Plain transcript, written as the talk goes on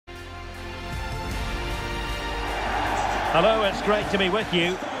Hello, it's great to be with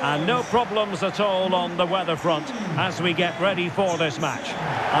you, and no problems at all on the weather front as we get ready for this match.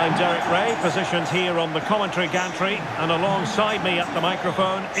 I'm Derek Ray, positioned here on the commentary gantry, and alongside me at the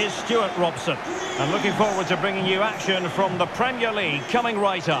microphone is Stuart Robson. I'm looking forward to bringing you action from the Premier League coming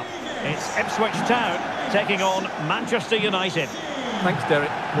right up. It's Ipswich Town taking on Manchester United. Thanks, Derek.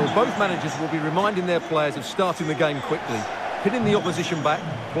 Well, both managers will be reminding their players of starting the game quickly, pinning the opposition back,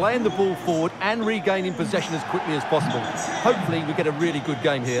 playing the ball forward and regaining possession as quickly as possible. Hopefully we get a really good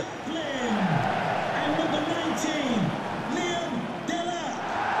game here.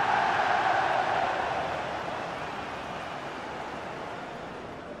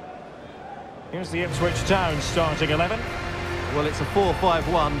 Here's the Ipswich Town starting 11. Well, it's a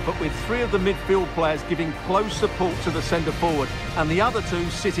 4-5-1, but with three of the midfield players giving close support to the centre forward and the other two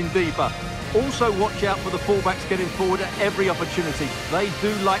sitting deeper. Also watch out for the fullbacks getting forward at every opportunity. They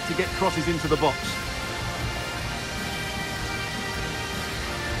do like to get crosses into the box.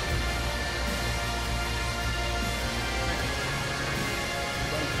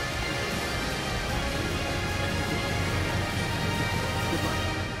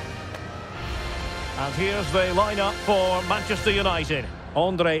 And here's the lineup for Manchester United.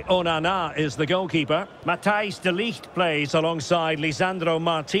 Andre Onana is the goalkeeper. Matthijs de Ligt plays alongside Lisandro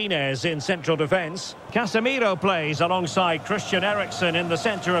Martinez in central defence. Casemiro plays alongside Christian Eriksen in the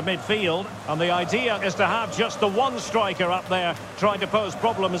centre of midfield. And the idea is to have just the one striker up there trying to pose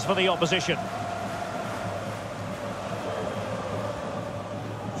problems for the opposition.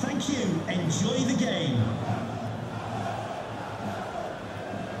 Thank you. Enjoy the game.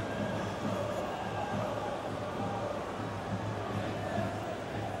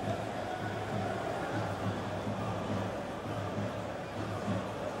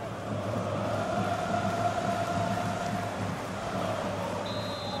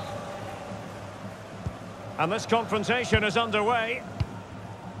 And this confrontation is underway.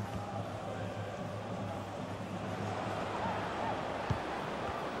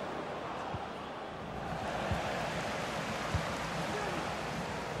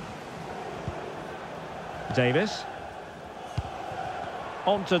 Davis.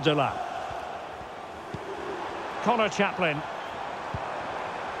 On to Delap. Connor Chaplin.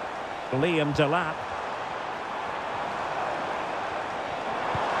 Liam Delap.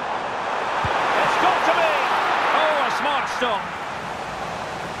 Smart stop.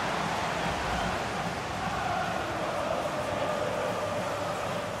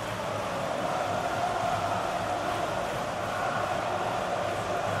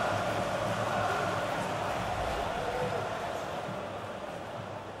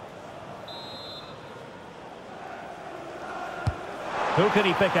 Who can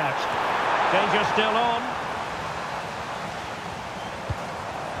he pick out? Danger still on.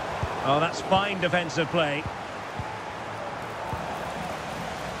 Oh, that's fine defensive play.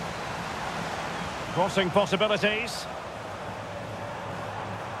 Crossing possibilities.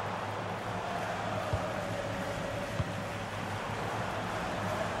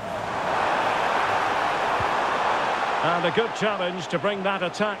 And a good challenge to bring that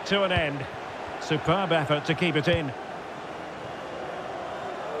attack to an end. Superb effort to keep it in.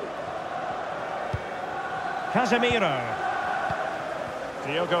 Casemiro.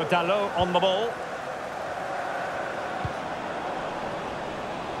 Diogo Dalot on the ball.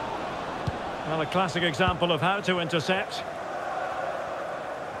 Well, a classic example of how to intercept.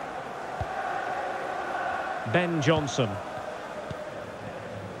 Ben Johnson.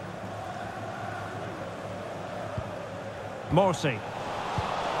 Morsi.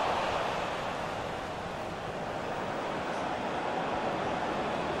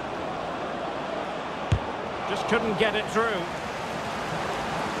 Just couldn't get it through.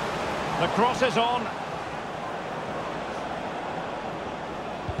 The cross is on.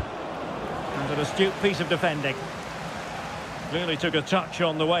 An astute piece of defending. Really took a touch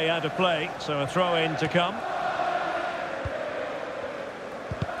on the way out of play, so a throw-in to come.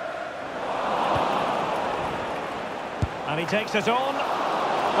 And he takes it on.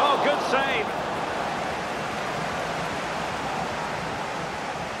 Oh, good save.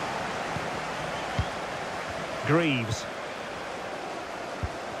 Greaves.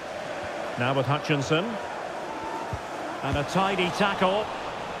 Now with Hutchinson. And a tidy tackle.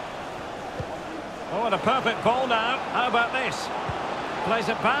 Oh, and a perfect ball now. How about this? Plays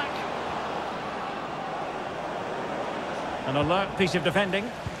it back. An alert piece of defending.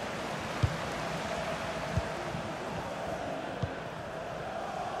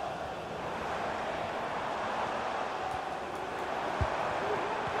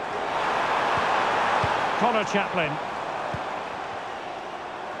 Connor Chaplin.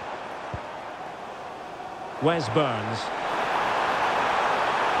 Wes Burns.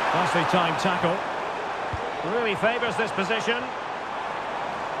 Nicely timed tackle. Really favours this position.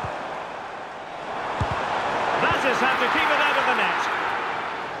 That is how to keep it out of the net.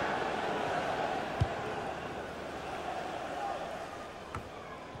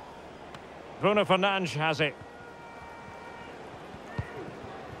 Bruno Fernandes has it.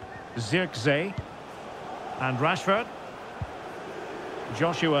 Zirkzee. And Rashford.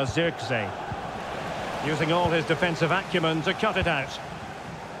 Joshua Zirkzee. Using all his defensive acumen to cut it out.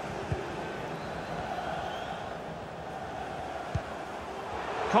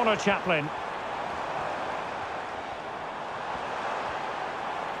 Connor Chaplin.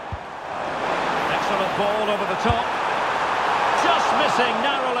 Excellent ball over the top. Just missing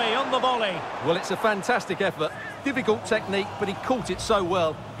narrowly on the volley. Well, it's a fantastic effort. Difficult technique, but he caught it so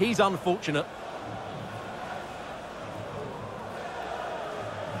well. He's unfortunate.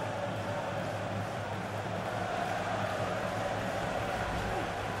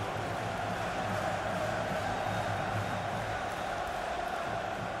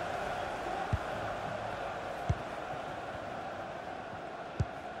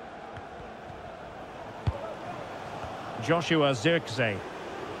 Joshua Zirkzee.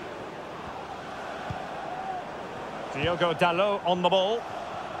 Diogo Dalot on the ball.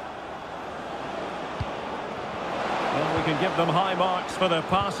 Well, we can give them high marks for their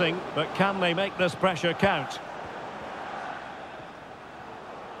passing, but can they make this pressure count?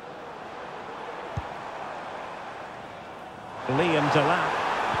 Liam Delap.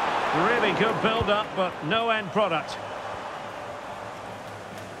 Really good build-up, but no end product.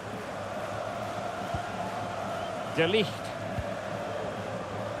 De Ligt.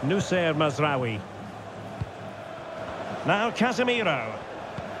 Nussair Mazraoui. Now Casemiro.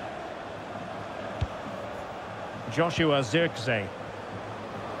 Joshua Zirkzee.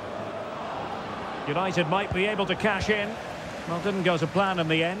 United might be able to cash in. Well, didn't go to plan in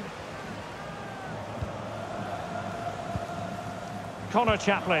the end. Connor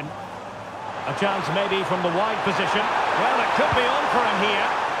Chaplin. A chance maybe from the wide position. Well, it could be on for him here.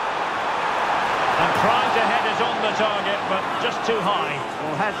 And trying to head it on the target, but just too high.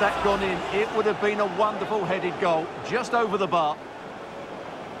 Well, had that gone in, it would have been a wonderful headed goal, just over the bar.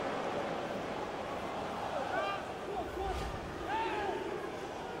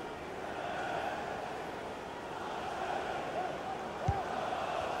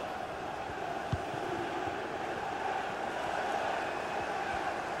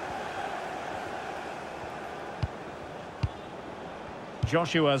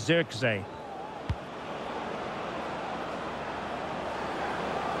 Joshua Zirkzee.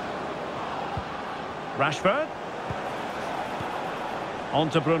 Rashford. On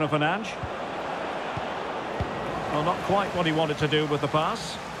to Bruno Fernandes. Well, not quite what he wanted to do with the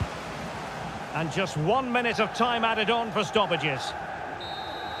pass. And just 1 minute of time added on for stoppages.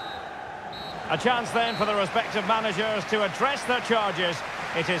 A chance then for the respective managers to address their charges.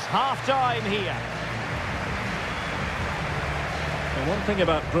 It is half-time here. And one thing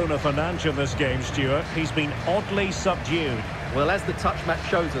about Bruno Fernandes in this game, Stuart, he's been oddly subdued. Well, as the touch map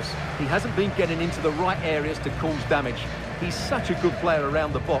shows us, he hasn't been getting into the right areas to cause damage. He's such a good player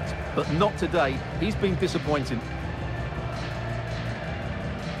around the box, but not today. He's been disappointing.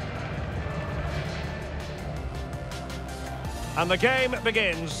 And the game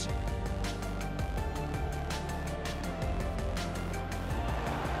begins.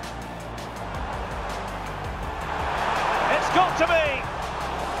 It's got to be!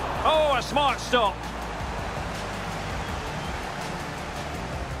 Oh, a smart stop.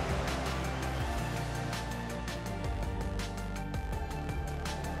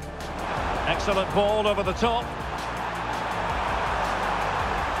 Excellent ball over the top.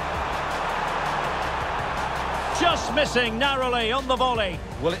 Just missing narrowly on the volley.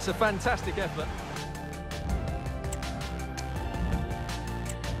 Well, it's a fantastic effort.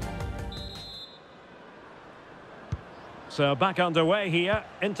 So back underway here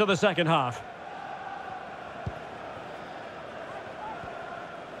into the second half.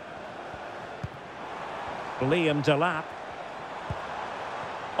 Liam Delap.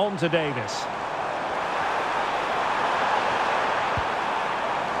 On to Davis.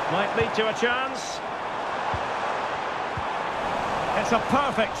 Might lead to a chance. It's a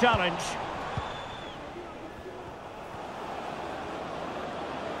perfect challenge.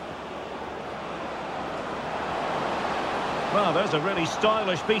 Well, there's a really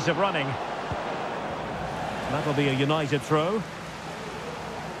stylish piece of running. That'll be a United throw.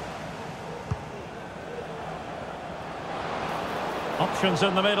 Options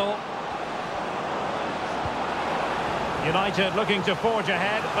in the middle. United looking to forge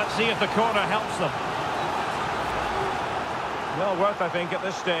ahead. Let's see if the corner helps them. Well worth, I think, at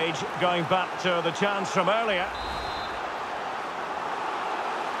this stage, going back to the chance from earlier.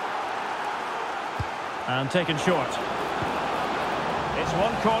 And taken short. It's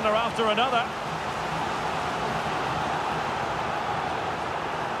one corner after another.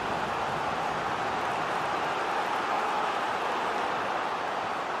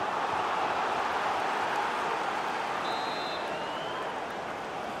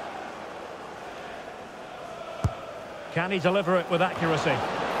 Can he deliver it with accuracy?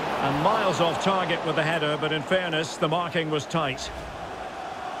 And miles off target with the header, but in fairness, the marking was tight.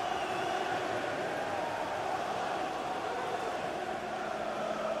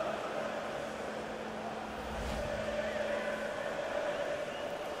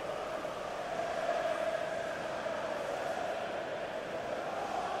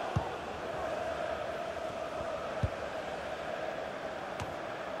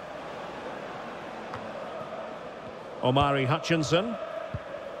 Omari Hutchinson.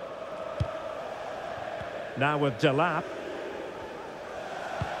 Now with Delap.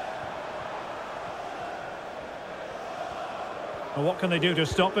 Well, what can they do to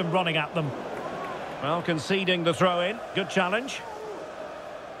stop him running at them? Well, conceding the throw-in. Good challenge.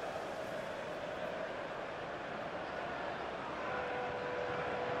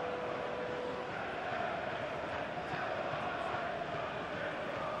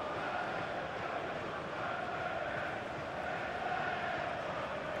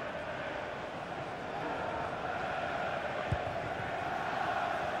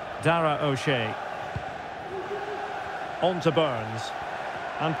 Dara O'Shea. On to Burns.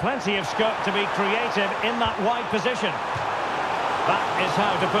 And plenty of scope to be creative in that wide position. That is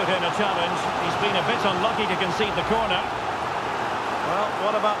how to put in a challenge. He's been a bit unlucky to concede the corner. Well,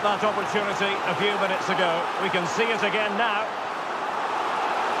 what about that opportunity a few minutes ago? We can see it again now.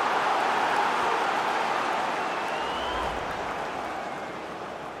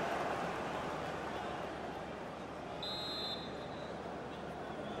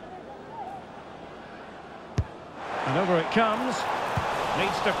 And over it comes.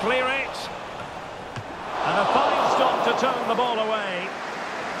 Needs to clear it. And a fine stop to turn the ball away.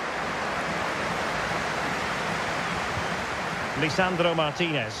 Lisandro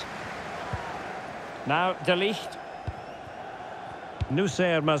Martinez. Now De Ligt.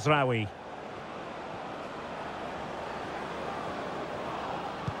 Noussair Mazraoui.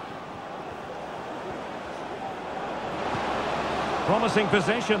 Promising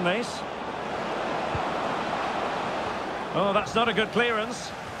possession, this. Oh, that's not a good clearance.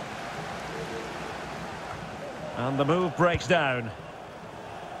 And the move breaks down.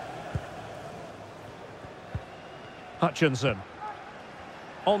 Hutchinson.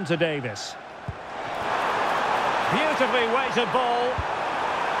 On to Davis. Beautifully weighted ball.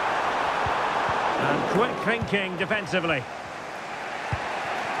 And quick thinking defensively.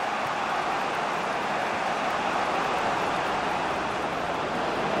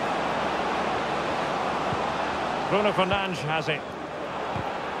 Bruno Fernandes has it.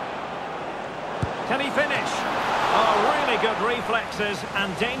 Can he finish? Oh, really good reflexes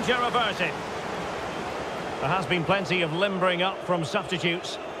and danger averted. There has been plenty of limbering up from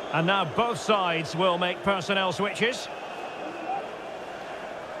substitutes, and now both sides will make personnel switches.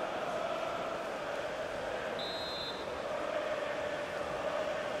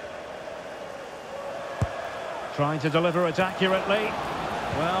 Trying to deliver it accurately.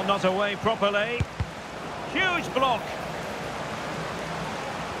 Well, not away properly. Huge block.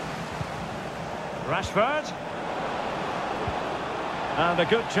 Rashford. And a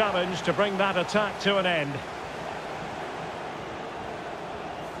good challenge to bring that attack to an end.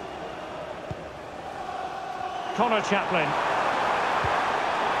 Connor Chaplin.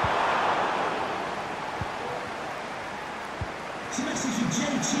 It's a message from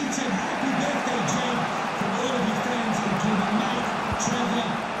Jay Cheatham. Happy birthday, Jay, from all of your friends, including Mike, Trevor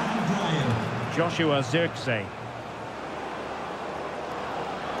and Brian. Joshua Zirkzee.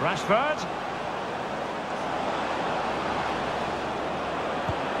 Rashford.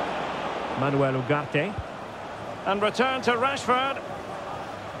 Manuel Ugarte. And return to Rashford.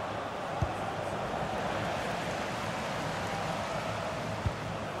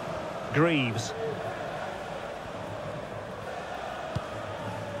 Greaves.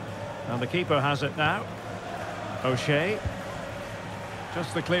 And the keeper has it now. O'Shea.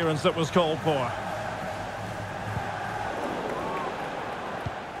 Just the clearance that was called for.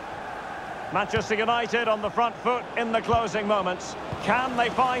 Manchester United on the front foot in the closing moments. Can they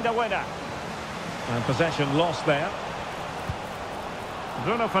find a winner? And possession lost there.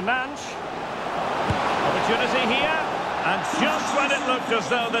 Bruno Fernandes. Opportunity here. And just when it looked as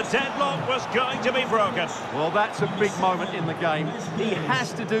though the deadlock was going to be broken. Well, that's a big moment in the game. He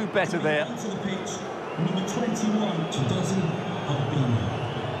has to do better there. To the pitch, number 21, Dozen Albino.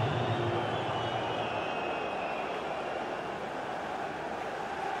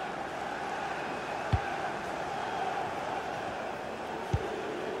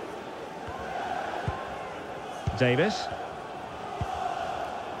 Davis.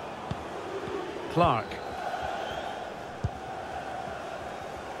 Clark.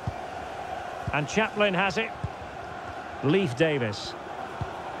 And Chaplin has it. Leif Davis.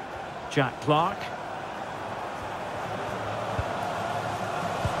 Jack Clark.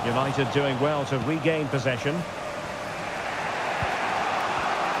 United doing well to regain possession.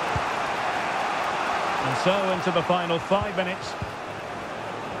 And so into the final 5 minutes.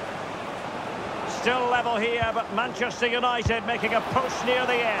 Still level here, but Manchester United making a push near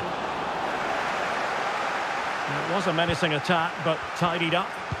the end. It was a menacing attack, but tidied up.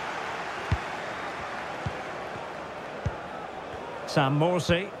 Sam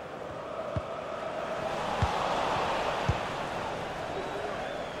Morsey.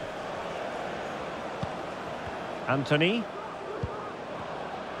 Anthony.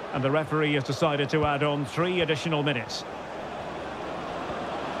 And the referee has decided to add on 3 additional minutes.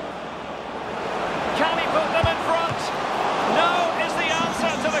 Can he put them in front? No is the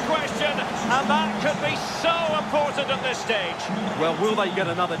answer to the question. And that could be so important at this stage. Well, will they get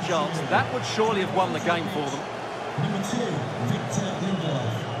another chance? That would surely have won the game for them. Number 2, Victor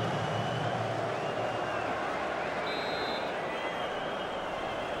Lindelof.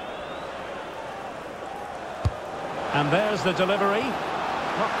 And there's the delivery.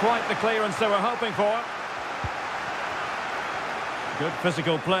 Not quite the clearance they were hoping for. Good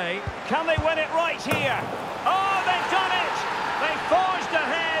physical play. Can they win it right here? Oh, they've done it! They forged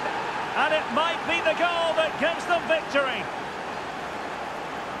ahead, and it might be the goal that gives them victory.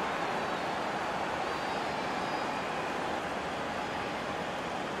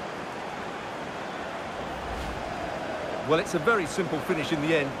 Well, it's a very simple finish in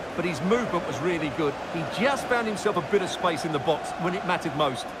the end, but his movement was really good. He just found himself a bit of space in the box when it mattered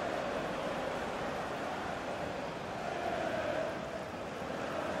most.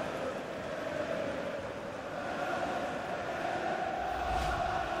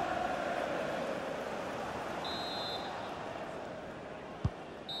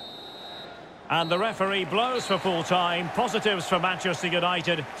 And the referee blows for full time. Positives for Manchester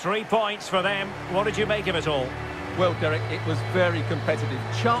United. 3 points for them. What did you make of it all? Well, Derek, it was very competitive.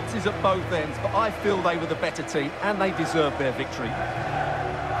 Chances at both ends, but I feel they were the better team and they deserved their victory.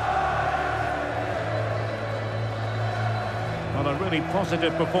 Well, a really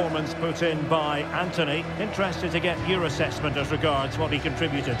positive performance put in by Anthony. Interested to get your assessment as regards what he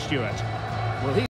contributed, Stuart. Well,